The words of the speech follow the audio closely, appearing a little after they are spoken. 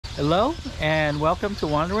Hello and welcome to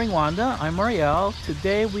Wandering Wanda. I'm Marielle.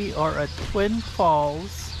 Today we are at Twin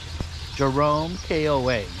Falls, Jerome,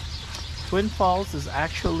 KOA. Twin Falls is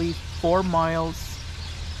actually 4 miles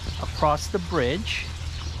across the bridge,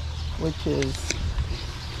 which is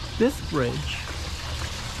this bridge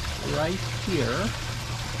right here.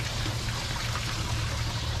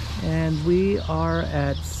 And we are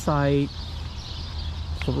at site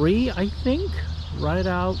 3, I think, right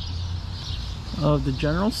out of the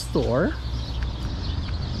general store.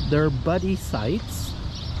 They're buddy sites.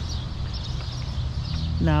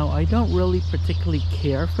 Now, I don't really particularly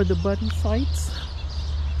care for the buddy sites.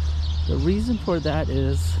 The reason for that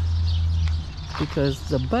is because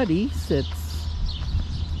the buddy sits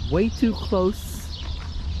way too close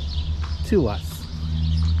to us.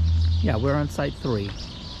 Yeah, we're on site 3.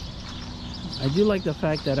 I do like the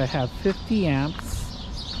fact that I have 50 amps,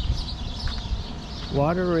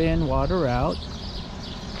 water in, water out.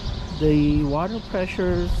 The water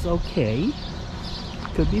pressure's okay.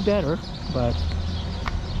 Could be better, but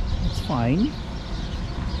it's fine.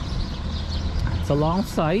 It's a long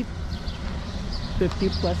site, 50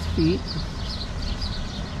 plus feet,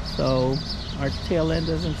 so our tail end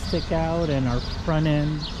doesn't stick out and our front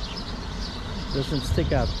end doesn't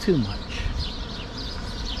stick out too much.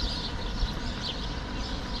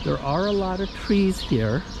 There are a lot of trees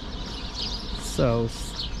here, so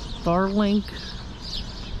Starlink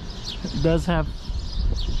does have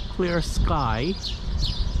clear sky,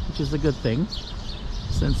 which is a good thing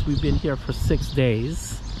since we've been here for 6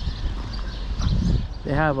 days.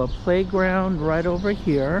 They have a playground right over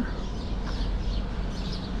here.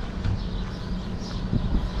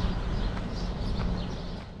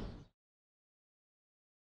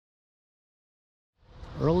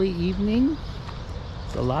 Early evening.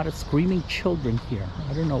 There's a lot of screaming children here.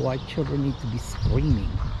 I don't know why children need to be screaming.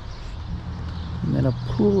 And then a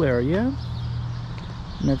pool area.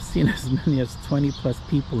 And I've seen as many as 20 plus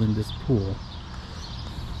people in this pool.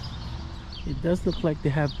 It does look like they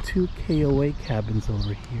have 2 KOA cabins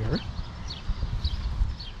over here.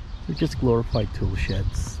 They're just glorified tool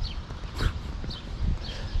sheds.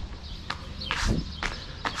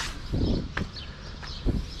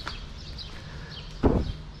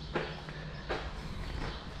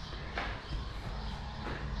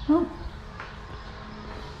 Oh.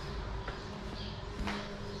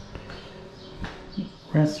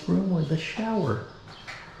 Restroom with a shower.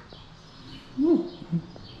 Ooh.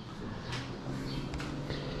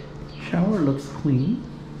 Shower looks clean.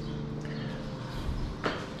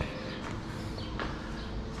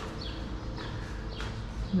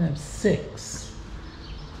 And I have 6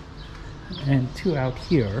 and 2 out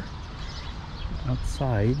here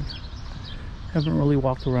outside. Haven't really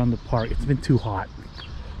walked around the park. It's been too hot.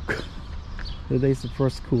 Today's the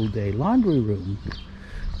first cool day. Laundry room.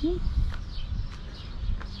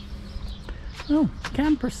 Oh,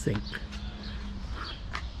 camper sink.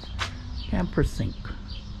 Camper sink.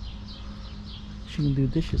 She can do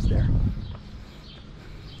dishes there.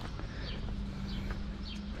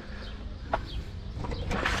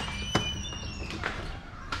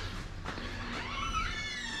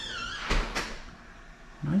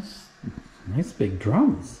 Nice big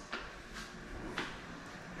drums.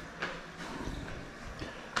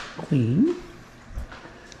 Clean.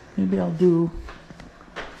 Maybe I'll do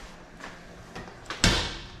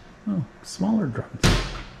smaller drums.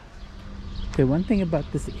 Okay, one thing about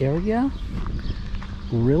this area,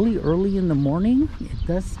 really early in the morning, it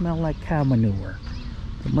does smell like cow manure.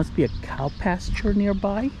 There must be a cow pasture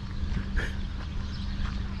nearby.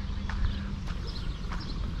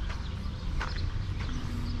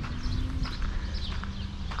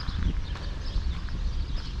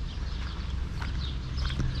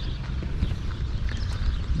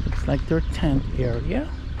 Looks like their tent area.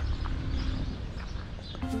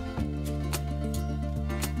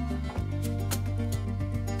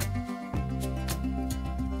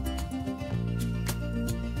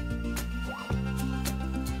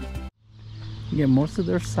 Yeah, most of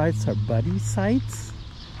their sites are buddy sites.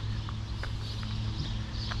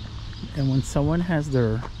 And when someone has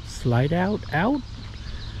their slide out,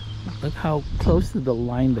 look how close to the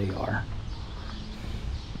line they are.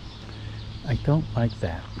 I don't like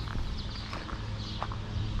that.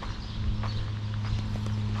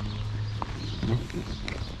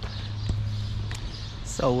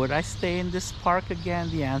 So would I stay in this park again?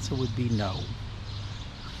 The answer would be no.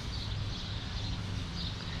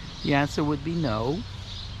 The answer would be no.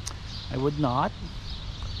 I would not.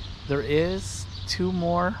 There is 2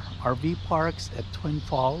 more RV parks at Twin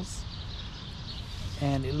Falls,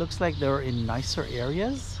 and it looks like they're in nicer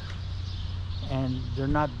areas and they're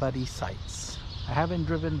not buddy sites. I haven't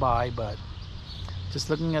driven by, but just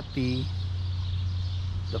looking at the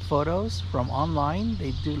photos from online,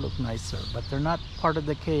 they do look nicer, but they're not part of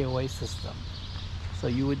the KOA system. So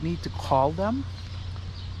you would need to call them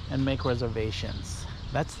and make reservations.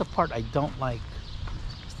 That's the part I don't like,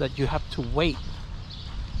 is that you have to wait.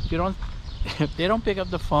 If they don't pick up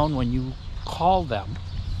the phone when you call them,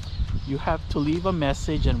 you have to leave a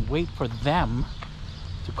message and wait for them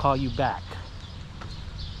to call you back.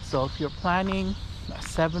 So if you're planning a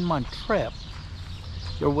 7-month trip,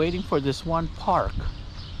 you're waiting for this one park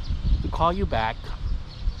to call you back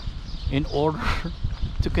in order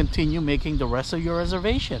to continue making the rest of your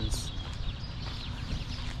reservations.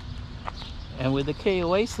 And with the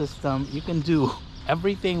KOA system, you can do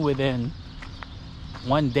everything within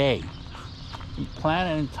one day. You plan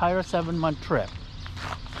an entire 7-month trip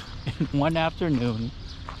in one afternoon,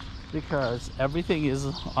 because everything is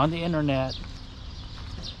on the internet,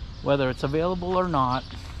 whether it's available or not,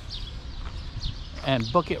 and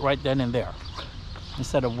book it right then and there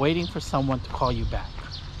instead of waiting for someone to call you back.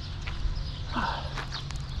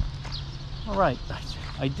 All right,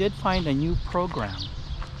 I did find a new program,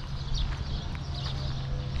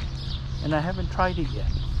 and I haven't tried it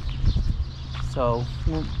yet, so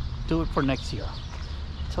we'll do it for next year.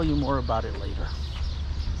 I'll tell you more about it later.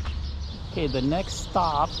 Okay, the next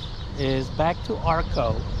stop is back to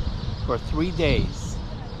Arco for 3 days,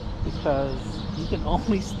 because you can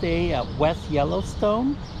only stay at West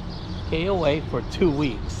Yellowstone KOA for 2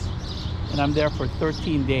 weeks, and I'm there for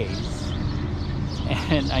 13 days,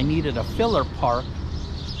 and I needed a filler park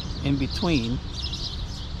in between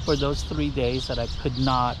for those 3 days that I could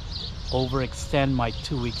not overextend my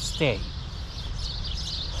 2-week stay.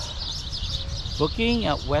 Booking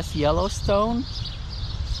at West Yellowstone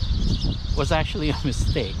was actually a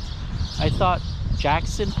mistake. I thought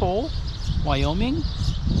Jackson Hole, Wyoming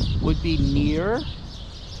would be near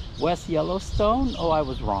West Yellowstone. Oh, I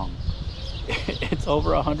was wrong. It's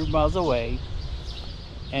over 100 miles away,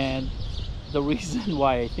 and the reason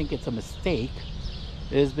why I think it's a mistake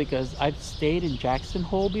is because I've stayed in Jackson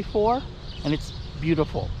Hole before, and it's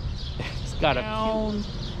beautiful. It's got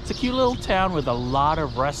it's a cute little town with a lot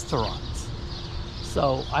of restaurants.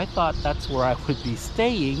 So I thought that's where I would be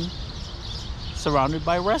staying, surrounded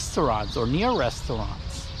by restaurants or near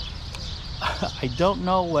restaurants. I don't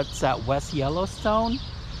know what's at West Yellowstone.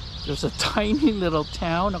 There's a tiny little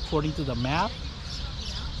town according to the map,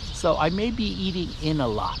 so I may be eating in a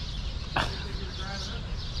lot.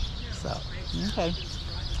 So, okay.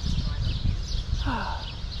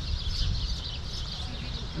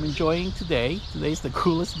 I'm enjoying today. Today's the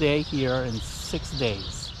coolest day here in 6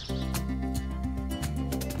 days.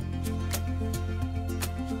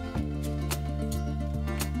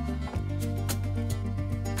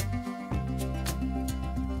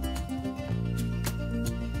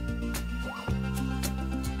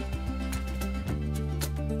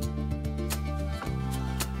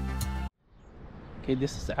 Okay,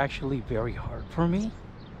 this is actually very hard for me.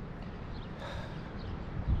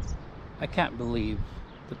 I can't believe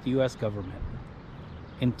that the US government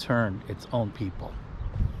interned its own people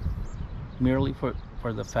merely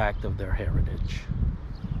for the fact of their heritage.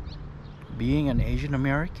 Being an Asian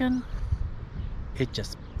American, it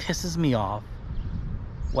just pisses me off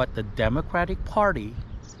what the Democratic Party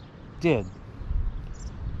did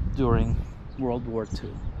during World War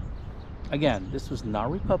II. Again, this was not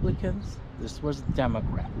Republicans, this was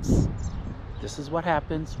Democrats. This is what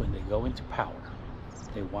happens when they go into power.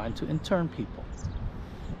 They want to intern people.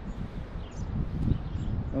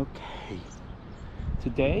 Okay.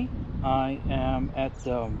 Today I am at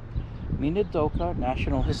the Minidoka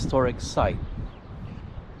National Historic Site.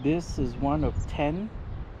 This is one of 10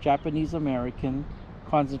 Japanese American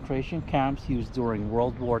concentration camps used during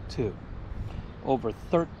World War II. Over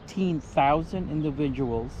 13,000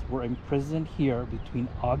 individuals were imprisoned here between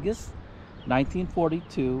August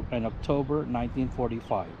 1942 and October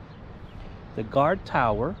 1945. The guard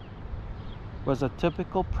tower was a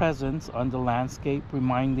typical presence on the landscape,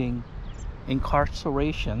 reminding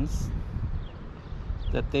incarcerations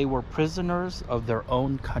that they were prisoners of their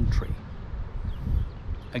own country.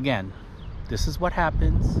 Again, this is what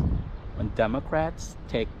happens when Democrats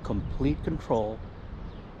take complete control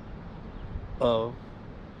of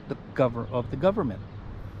the government.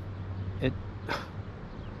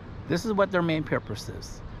 This is what their main purpose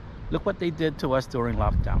is. Look what they did to us during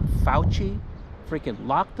lockdown. Fauci freaking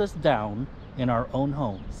locked us down in our own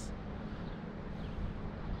homes.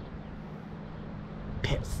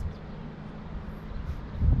 Pissed.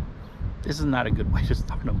 This is not a good way to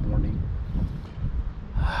start a morning.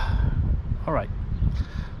 All right,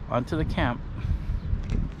 on to the camp.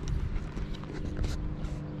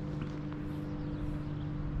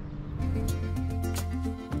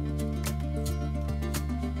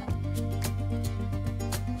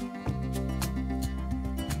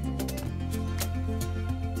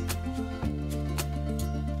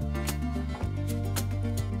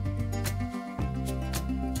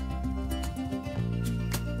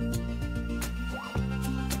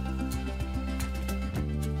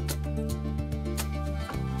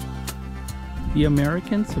 The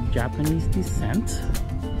Americans of Japanese descent,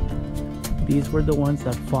 these were the ones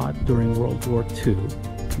that fought during World War II,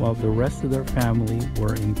 while the rest of their family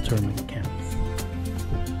were in internment camps.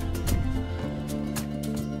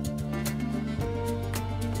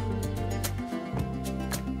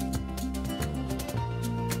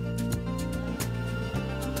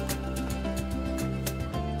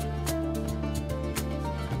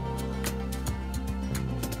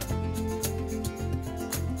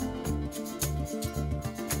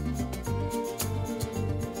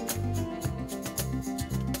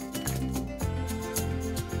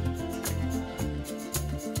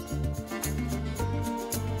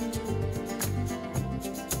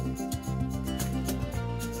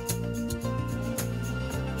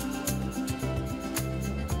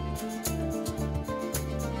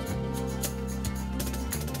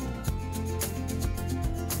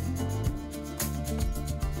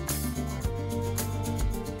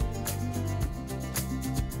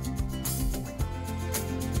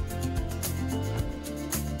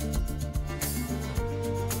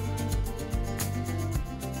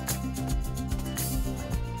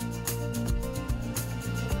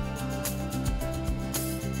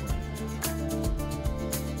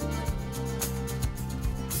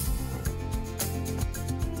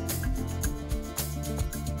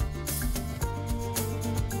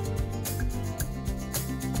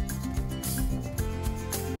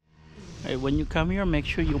 When you come here, make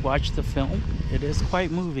sure you watch the film. It is quite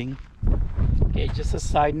moving. Okay, just a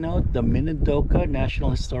side note, the Minidoka National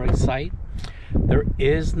Historic Site, there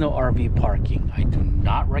is no RV parking. I do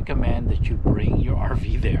not recommend that you bring your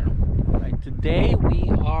RV there. Right, today we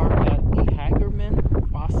are at the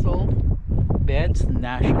Hagerman Fossil Beds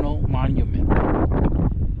National Monument.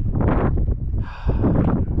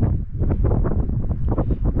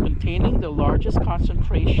 Containing the largest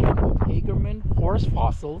concentration of Hagerman horse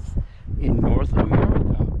fossils in North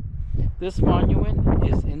America. This monument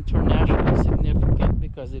is internationally significant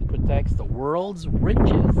because it protects the world's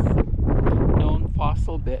richest known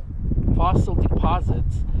fossil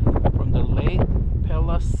deposits from the late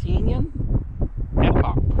Pleistocene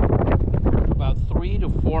epoch, about 3 to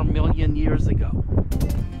 4 million years ago.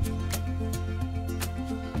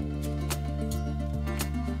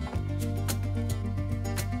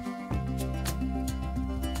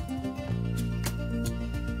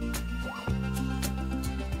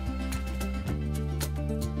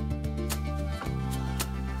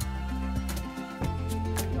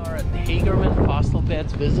 Hagerman Fossil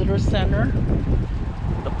Beds Visitor Center.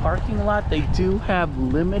 The parking lot, they do have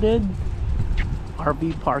limited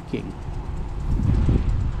RV parking,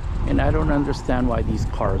 and I don't understand why these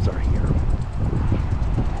cars are here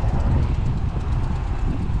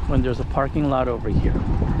when there's a parking lot over here.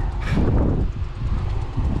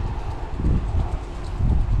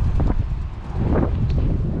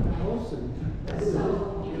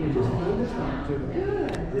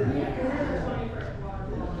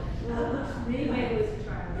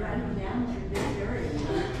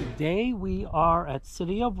 Today we are at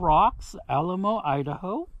City of Rocks, Almo,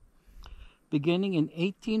 Idaho. Beginning in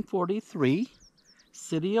 1843,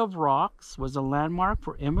 City of Rocks was a landmark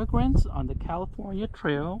for immigrants on the California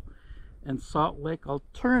Trail and Salt Lake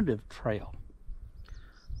Alternative Trail.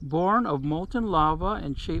 Born of molten lava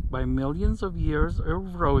and shaped by millions of years of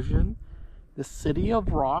erosion, the City of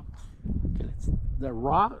Rocks,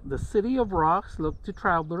 the City of Rocks looked to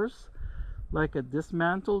travelers like a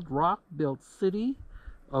dismantled rock-built city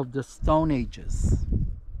of the Stone Ages.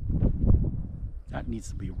 That needs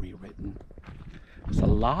to be rewritten. There's a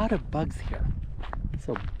lot of bugs here,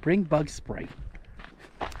 so bring bug spray.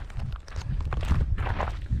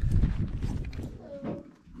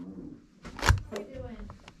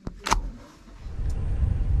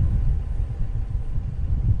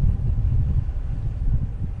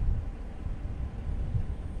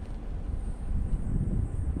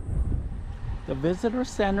 The visitor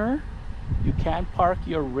center, you can park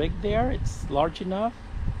your rig there. It's large enough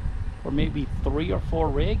for maybe 3 or 4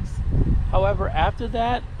 rigs. However, after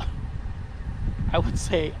that, I would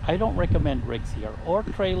say I don't recommend rigs here or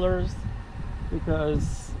trailers,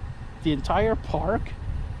 because the entire park,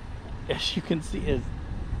 as you can see, is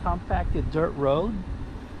compacted dirt road,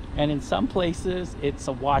 and in some places it's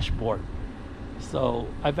a washboard. So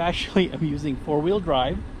I've actually am using 4-wheel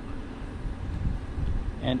drive,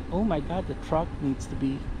 and oh my god, the truck needs to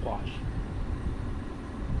be washed.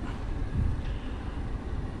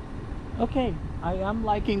 Okay, I am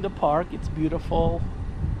liking the park. It's beautiful.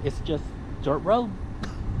 It's just dirt road.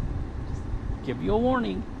 Just give you a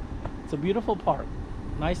warning. It's a beautiful park.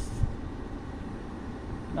 Nice.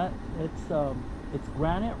 It's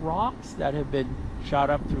granite rocks that have been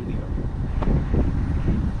shot up through the earth.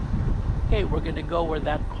 Okay, we're gonna go where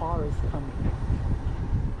that car is coming.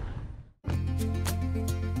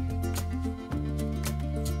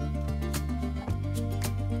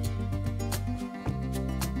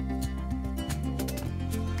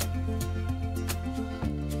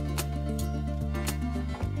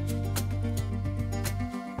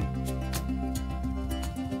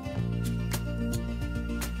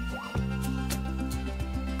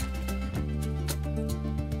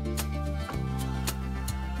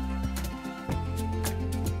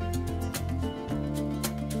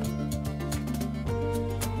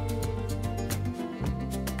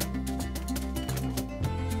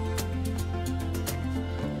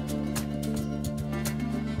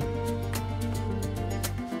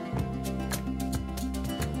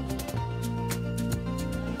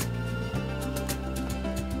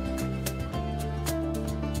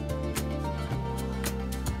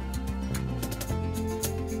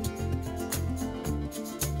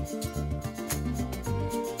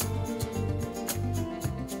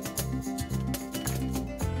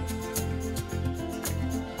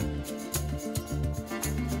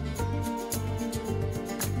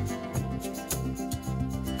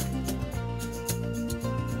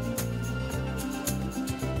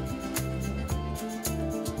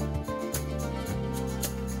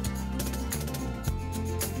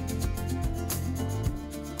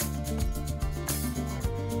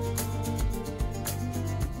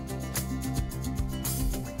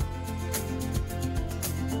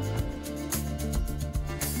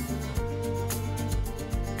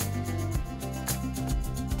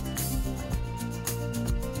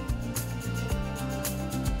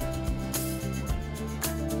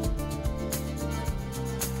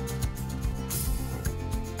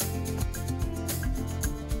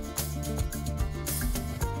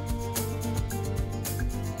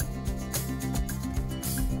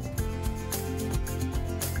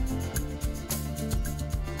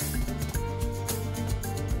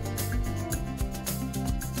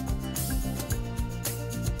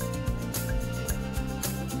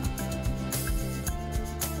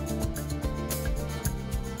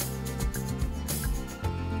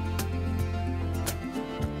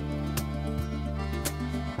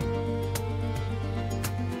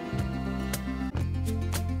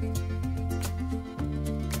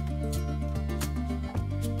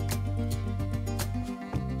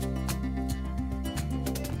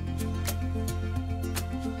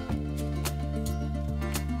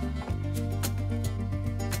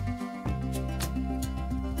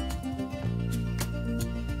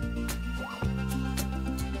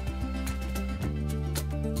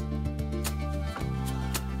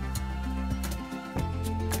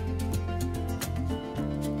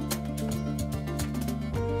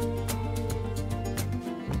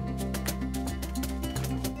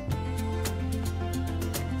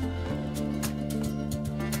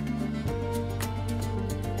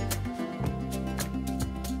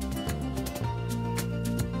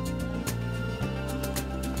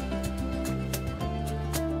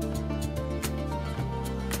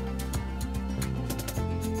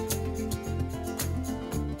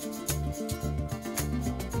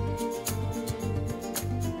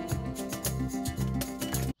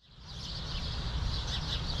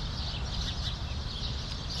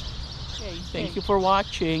 Thank you for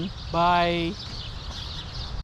watching. Bye.